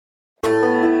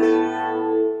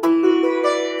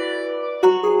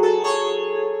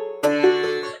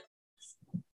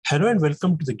Hello and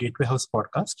welcome to the Gateway House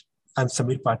podcast. I'm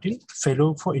Samir Patil,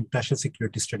 Fellow for International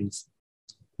Security Studies.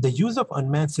 The use of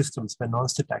unmanned systems by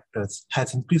non-state actors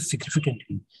has increased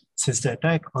significantly since the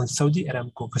attack on Saudi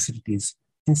Aramco facilities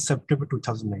in September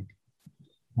 2019.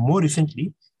 More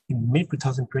recently, in May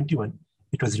 2021,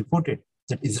 it was reported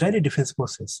that Israeli Defense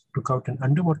Forces took out an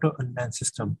underwater unmanned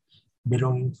system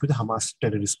belonging to the Hamas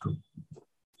terrorist group.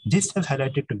 This has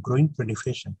highlighted the growing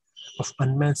proliferation of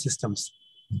unmanned systems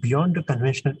beyond the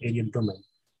conventional aerial domain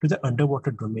to the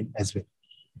underwater domain as well.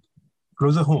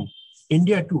 Closer home,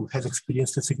 India too has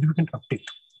experienced a significant uptick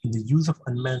in the use of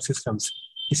unmanned systems,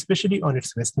 especially on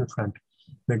its western front,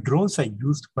 where drones are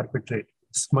used to perpetrate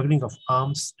smuggling of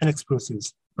arms and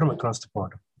explosives from across the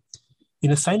border.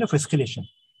 In a sign of escalation,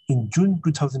 in June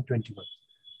 2021,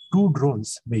 2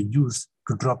 drones were used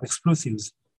to drop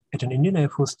explosives at an Indian Air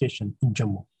Force station in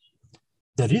Jammu.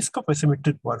 The risk of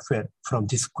asymmetric warfare from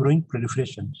this growing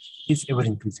proliferation is ever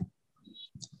increasing.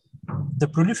 The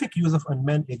prolific use of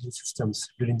unmanned aerial systems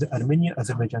during the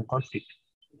Armenia-Azerbaijan conflict,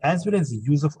 as well as the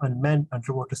use of unmanned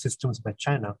underwater systems by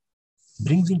China,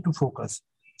 brings into focus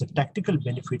the tactical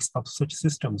benefits of such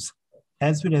systems,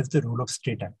 as well as the role of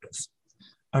state actors.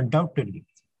 Undoubtedly,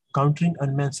 countering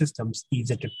unmanned systems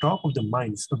is at the top of the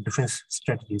minds of defense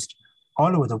strategists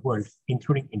all over the world,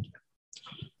 including India.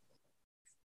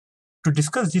 To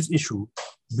discuss this issue,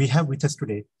 we have with us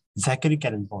today Zachary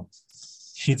Kallenborn.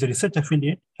 He is a research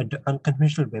affiliate at the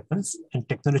Unconventional Weapons and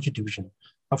Technology Division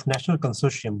of National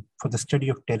Consortium for the Study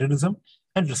of Terrorism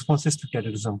and Responses to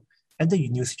Terrorism at the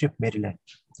University of Maryland.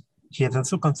 He has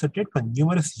also consulted for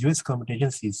numerous US government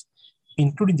agencies,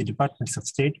 including the Departments of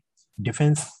State,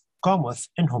 Defense, Commerce,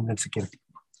 and Homeland Security.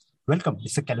 Welcome,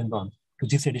 Mr. Kallenborn, to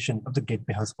this edition of the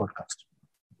Gateway House podcast.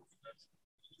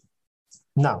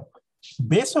 Now,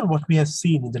 based on what we have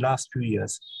seen in the last few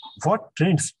years, what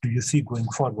trends do you see going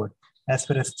forward as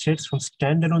far as threats from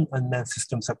standalone unmanned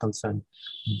systems are concerned,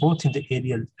 both in the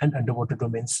aerial and underwater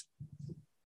domains?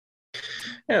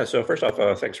 Yeah, so first off,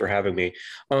 thanks for having me.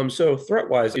 So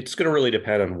threat-wise, it's going to really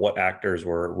depend on what actors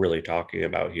we're really talking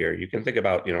about here. You can think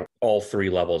about, all 3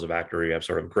 levels of actor. You have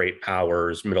sort of great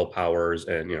powers, middle powers,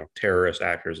 and, terrorist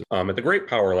actors. At the great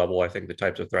power level, I think the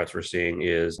types of threats we're seeing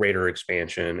is greater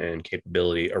expansion and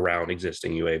capability around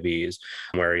existing UAVs,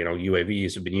 where,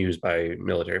 UAVs have been used by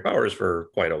military powers for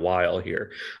quite a while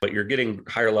here. But you're getting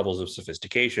higher levels of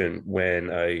sophistication when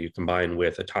you combine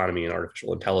with autonomy and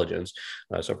artificial intelligence.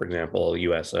 So, for example,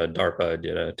 US DARPA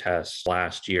did a test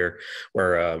last year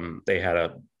where they had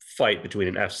a fight between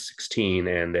an F-16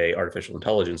 and a artificial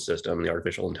intelligence system. The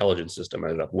artificial intelligence system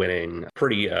ended up winning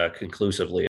pretty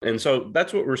conclusively. And so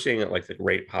that's what we're seeing at the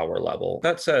great power level.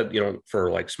 That said,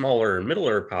 for smaller and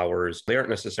middler powers, they aren't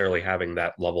necessarily having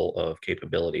that level of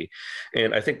capability.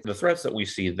 And I think the threats that we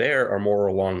see there are more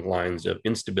along the lines of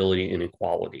instability and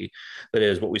inequality. That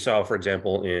is what we saw, for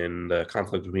example, in the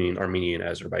conflict between Armenia and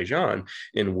Azerbaijan,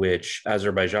 in which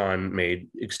Azerbaijan made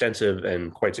extensive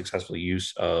and quite successful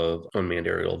use of unmanned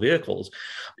aerial vehicles,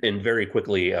 and very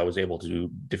quickly was able to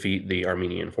defeat the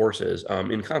Armenian forces.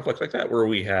 In conflicts like that, where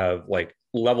we have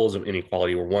levels of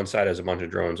inequality where one side has a bunch of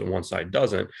drones and one side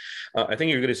doesn't, I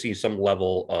think you're going to see some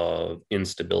level of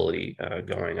instability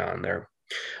going on there.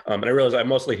 And I realize I'm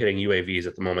mostly hitting UAVs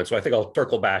at the moment, so I think I'll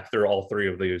circle back through all 3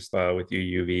 of these with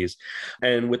UUVs.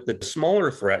 And with the smaller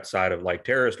threat side of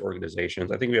terrorist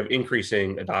organizations, I think we have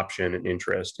increasing adoption and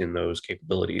interest in those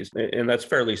capabilities. And that's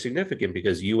fairly significant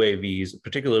because UAVs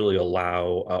particularly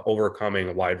allow overcoming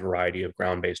a wide variety of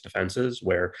ground-based defenses,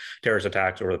 where terrorist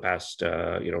attacks over the past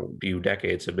few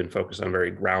decades have been focused on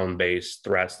very ground-based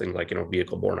threats, things like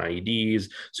vehicle-borne IEDs,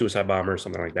 suicide bombers,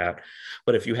 something like that.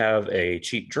 But if you have a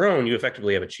cheap drone, you effectively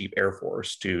have a cheap air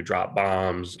force to drop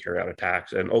bombs, carry out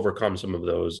attacks, and overcome some of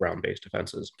those ground-based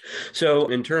defenses. So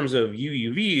in terms of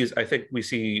UUVs, I think we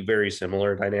see very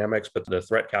similar dynamics, but the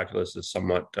threat calculus is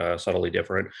somewhat subtly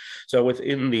different. So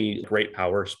within the great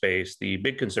power space, the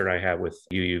big concern I have with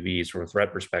UUVs from a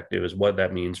threat perspective is what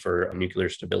that means for nuclear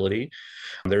stability.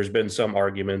 There's been some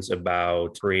arguments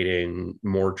about creating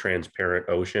more transparent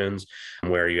oceans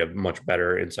where you have much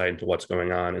better insight into what's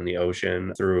going on in the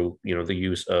ocean through, the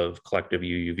use of collective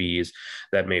UUVs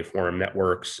that may form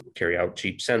networks, carry out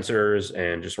cheap sensors,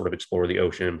 and just sort of explore the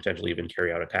ocean, potentially even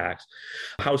carry out attacks.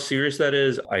 How serious that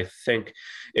is, I think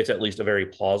it's at least a very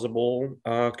plausible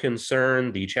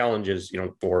concern. The challenge is,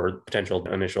 for potential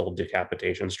initial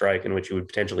decapitation strike, in which you would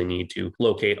potentially need to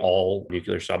locate all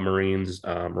nuclear submarines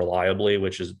reliably,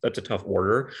 that's a tough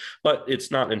order, but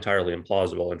it's not entirely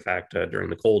implausible. In fact, during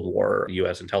the Cold War, the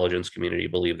U.S. intelligence community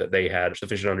believed that they had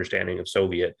sufficient understanding of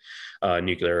Soviet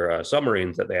nuclear submarines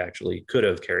submarines that they actually could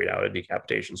have carried out a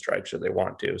decapitation strike should they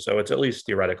want to. So it's at least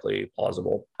theoretically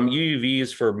plausible.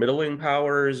 UUVs for middling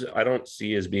powers, I don't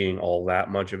see as being all that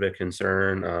much of a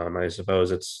concern. I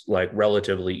suppose it's like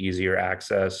relatively easier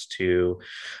access to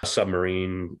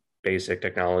submarine basic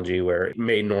technology where it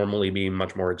may normally be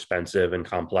much more expensive and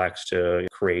complex to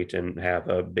create and have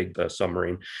a big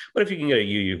submarine. But if you can get a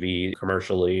UUV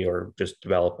commercially or just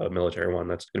develop a military one,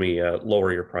 that's going to be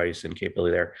lower your price and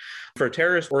capability there. For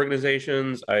terrorist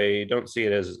organizations, I don't see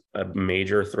it as a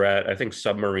major threat. I think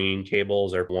submarine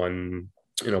cables are one,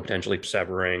 potentially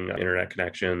severing internet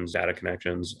connections, data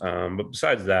connections. But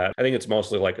besides that, I think it's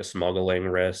mostly like a smuggling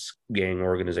risk, gang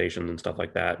organizations and stuff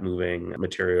like that, moving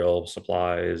material,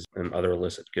 supplies, and other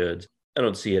illicit goods. I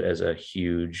don't see it as a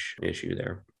huge issue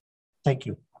there. Thank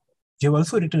you. You have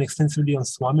also written extensively on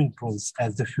swarming drones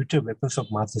as the future weapons of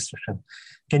mass destruction.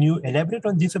 Can you elaborate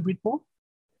on this a bit more?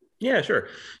 Yeah, sure.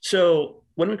 So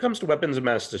when it comes to weapons of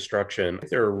mass destruction,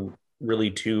 there are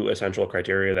really two essential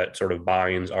criteria that sort of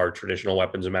binds our traditional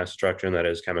weapons of mass destruction, that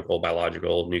is chemical,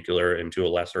 biological, nuclear, and to a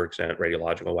lesser extent,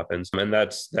 radiological weapons. And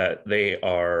that's that they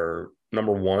are,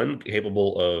 number one,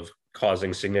 capable of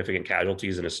causing significant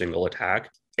casualties in a single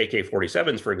attack.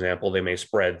 AK-47s, for example, they may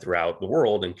spread throughout the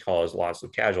world and cause lots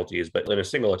of casualties, but in a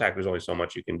single attack, there's only so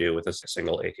much you can do with a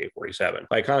single AK-47.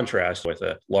 By contrast, with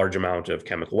a large amount of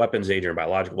chemical weapons agent or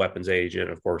biological weapons agent,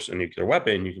 of course, a nuclear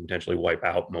weapon, you can potentially wipe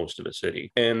out most of a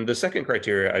city. And the second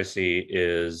criteria I see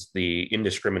is the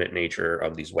indiscriminate nature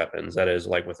of these weapons. That is,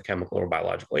 like with a chemical or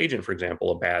biological agent, for example,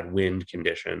 a bad wind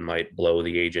condition might blow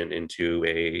the agent into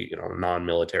a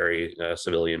non-military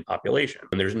civilian population.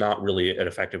 And there's not really an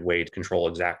effective way to control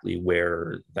exactly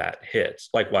where that hits.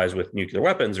 Likewise, with nuclear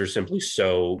weapons, they're simply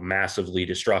so massively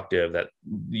destructive that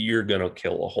you're going to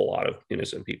kill a whole lot of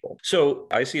innocent people. So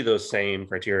I see those same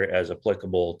criteria as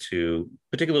applicable to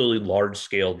particularly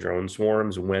large-scale drone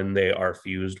swarms when they are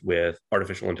fused with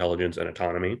artificial intelligence and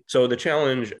autonomy. So the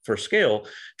challenge for scale,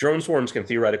 drone swarms can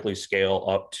theoretically scale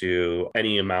up to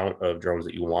any amount of drones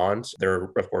that you want. There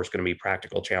are, of course, going to be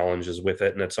practical challenges with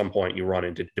it, and at some point you run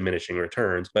into diminishing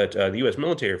returns. But the U.S.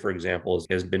 military, for example,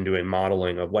 has been doing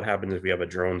modeling of what happens if you have a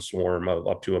drone swarm of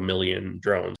up to 1 million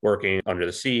drones working under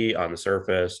the sea, on the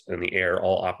surface, and the air,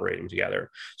 all operating together.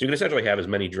 So you can essentially have as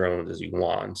many drones as you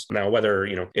want. Now, whether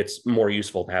it's more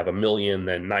useful to have 1 million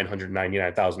than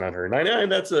 999,999,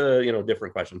 that's a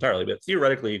different question entirely. But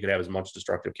theoretically, you could have as much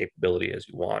destructive capability as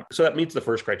you want. So that meets the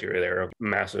first criteria there of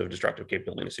massive destructive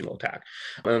capability in a single attack.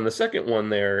 And then the second one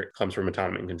there comes from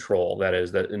autonomy and control. That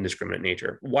is that indiscriminate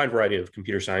nature. A wide variety of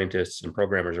computer scientists and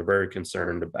programmers are very concerned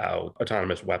about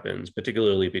autonomous weapons,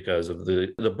 particularly because of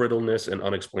the brittleness and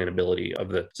unexplainability of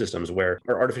the systems, where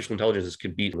our artificial intelligences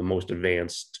could beat the most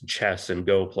advanced chess and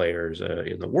Go players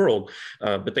in the world,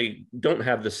 but they don't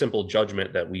have the simple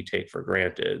judgment that we take for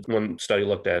granted. One study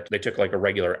looked at, they took like a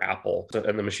regular apple,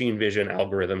 and the machine vision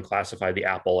algorithm classified the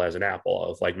apple as an apple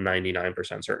of like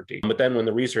 99% certainty. But then when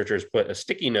the researchers put a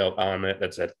sticky note on it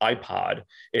that said iPod,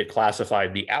 it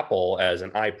classified the apple as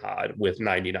an iPod with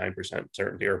 99%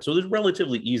 certainty. So it's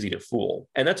relatively easy to fool.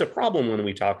 And that's a problem when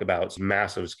we talk about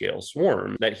massive scale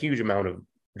swarm, that huge amount of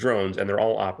drones, and they're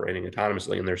all operating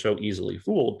autonomously and they're so easily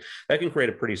fooled, that can create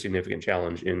a pretty significant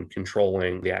challenge in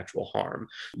controlling the actual harm.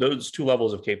 Those two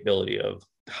levels of capability of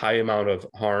high amount of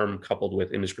harm coupled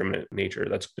with indiscriminate nature,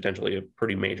 that's potentially a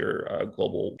pretty major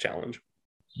global challenge.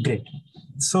 Great.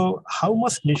 So how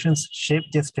must nations shape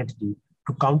their strategy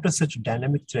to counter such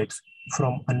dynamic threats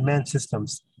from unmanned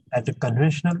systems at the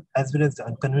conventional as well as the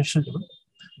unconventional level,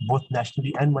 both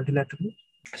nationally and multilaterally?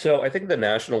 So I think the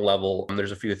national level,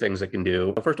 there's a few things that can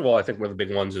do. First of all, I think one of the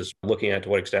big ones is looking at to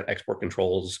what extent export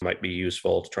controls might be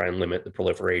useful to try and limit the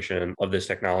proliferation of this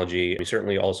technology. We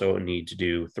certainly also need to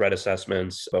do threat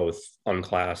assessments, both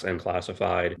unclassed and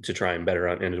classified, to try and better,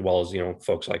 and as well as,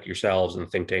 folks like yourselves in the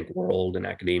think tank world and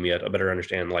academia to better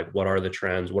understand like what are the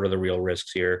trends, what are the real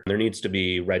risks here. There needs to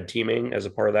be red teaming as a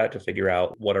part of that to figure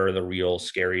out what are the real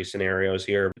scary scenarios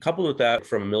here. Coupled with that,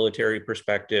 from a military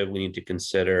perspective, we need to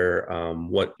consider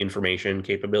what information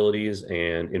capabilities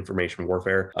and information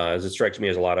warfare, as it strikes me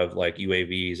as a lot of like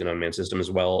UAVs and unmanned systems,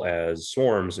 as well as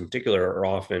swarms in particular, are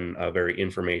often very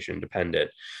information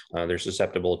dependent. They're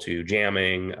susceptible to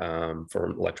jamming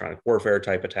for electronic warfare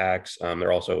type attacks.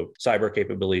 They're also cyber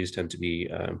capabilities tend to be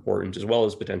important, as well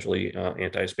as potentially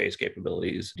anti-space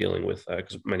capabilities dealing with,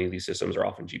 because many of these systems are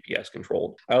often GPS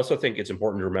controlled. I also think it's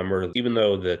important to remember, even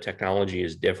though the technology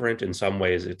is different, in some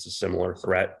ways it's a similar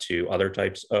threat to other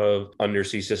types of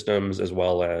undersea systems as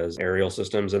well as aerial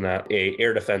systems, and that a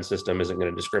air defense system isn't going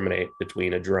to discriminate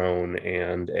between a drone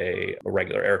and a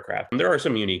regular aircraft. And there are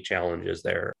some unique challenges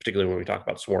there, particularly when we talk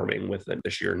about swarming with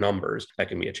the sheer numbers. That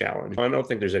can be a challenge. I don't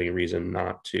think there's any reason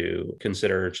not to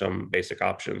consider some basic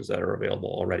options that are available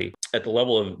already. At the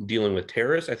level of dealing with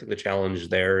terrorists, I think the challenge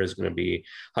there is going to be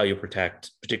how you protect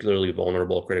particularly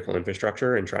vulnerable critical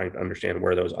infrastructure and trying to understand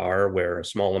where those are, where a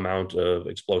small amount of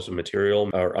explosive material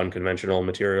or unconventional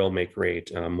material may create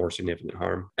more significant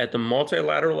harm. At the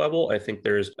multilateral level, I think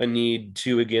there's a need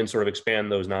to, again, sort of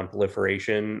expand those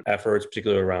non-proliferation efforts,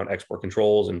 particularly around export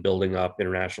controls and building up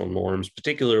international norms,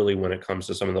 particularly when it comes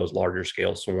to some of those larger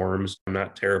scale swarms. I'm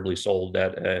not terribly sold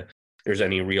that there's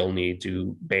any real need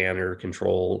to ban or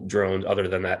control drones other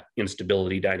than that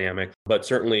instability dynamic. But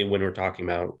certainly when we're talking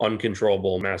about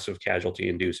uncontrollable, massive casualty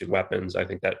inducing weapons, I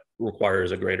think that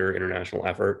requires a greater international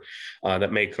effort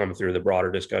that may come through the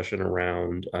broader discussion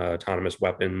around autonomous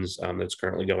weapons that's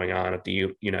currently going on at the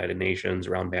United Nations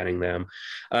around banning them.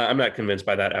 I'm not convinced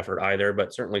by that effort either,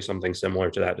 but certainly something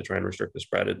similar to that to try and restrict the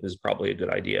spread is probably a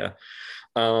good idea.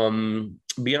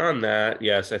 Beyond that,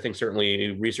 yes, I think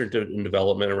certainly research and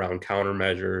development around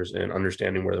countermeasures and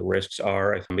understanding where the risks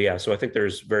are. But yeah, so I think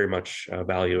there's very much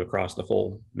value across the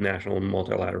full national and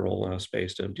multilateral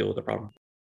space to deal with the problem.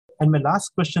 And my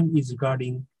last question is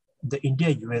regarding the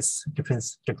India-US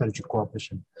Defense Technology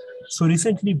Cooperation. So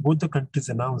recently, both the countries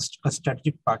announced a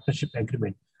strategic partnership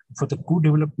agreement for the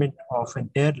co-development of an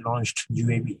air-launched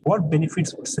UAV. What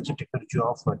benefits would such a technology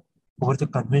offer over the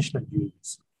conventional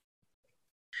UAVs?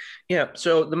 Yeah,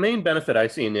 so the main benefit I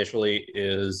see initially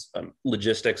is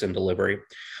logistics and delivery.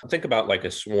 Think about like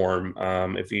a swarm.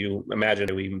 If you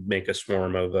imagine we make a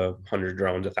swarm of 100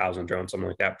 drones, 1,000 drones, something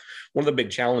like that. One of the big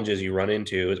challenges you run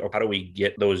into is, how do we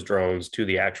get those drones to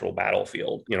the actual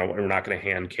battlefield? You know, we're not going to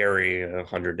hand carry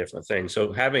 100 different things.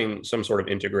 So having some sort of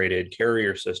integrated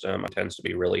carrier system tends to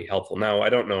be really helpful. Now, I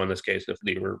don't know in this case if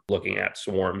they were looking at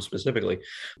swarms specifically,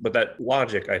 but that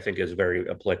logic I think is very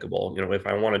applicable. You know, if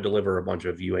I want to deliver a bunch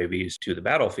of UAVs to the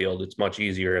battlefield, it's much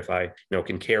easier if I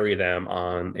can carry them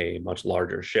on a much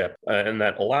larger ship. And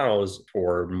that allows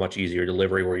for much easier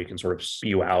delivery where you can sort of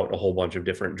spew out a whole bunch of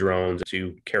different drones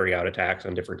to carry out attacks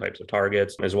on different types of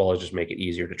targets, as well as just make it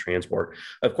easier to transport.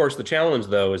 Of course, the challenge,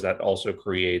 though, is that also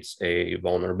creates a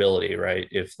vulnerability, right?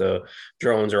 If the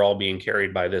drones are all being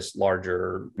carried by this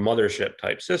larger mothership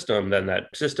type system, then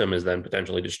that system is then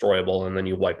potentially destroyable, and then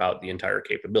you wipe out the entire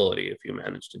capability if you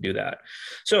manage to do that.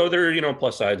 So there are,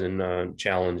 plus sides and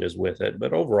challenges with it.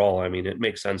 But overall, I mean, it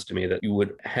makes sense to me that you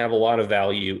would have a lot of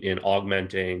value in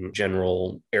augmenting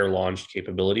general air-launched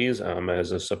capabilities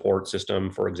as a support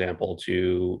system, for example,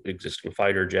 to existing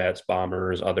fighter jets,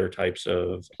 bombers, other types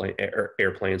of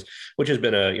airplanes, which has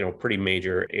been a pretty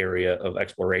major area of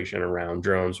exploration around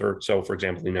drones. So, for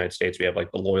example, in the United States, we have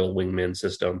like the Loyal Wingman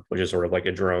system, which is sort of like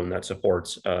a drone that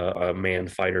supports a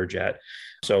manned fighter jet.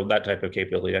 So that type of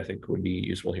capability, I think, would be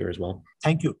useful here as well.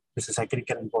 Thank you, Mr. Zachary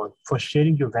Kallenborn, for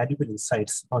sharing your valuable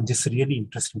insights on this really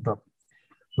interesting topic.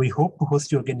 We hope to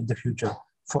host you again in the future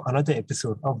for another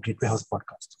episode of Gateway House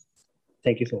Podcast.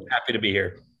 Thank you so much. Happy to be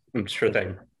here. Sure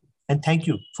thing. And thank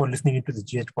you for listening into the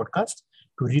GH Podcast.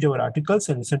 To read our articles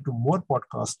and listen to more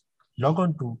podcasts, log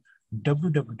on to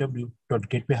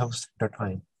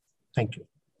www.gatewayhouse.in. Thank you.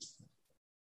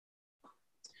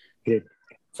 Great.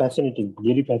 Fascinating,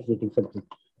 really fascinating subject.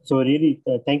 So really,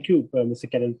 thank you, Mr.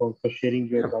 Kallenborn, for sharing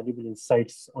your valuable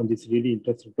insights on this really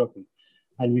interesting topic.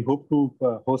 And we hope to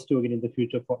host you again in the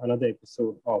future for another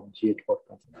episode of GH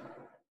Podcast.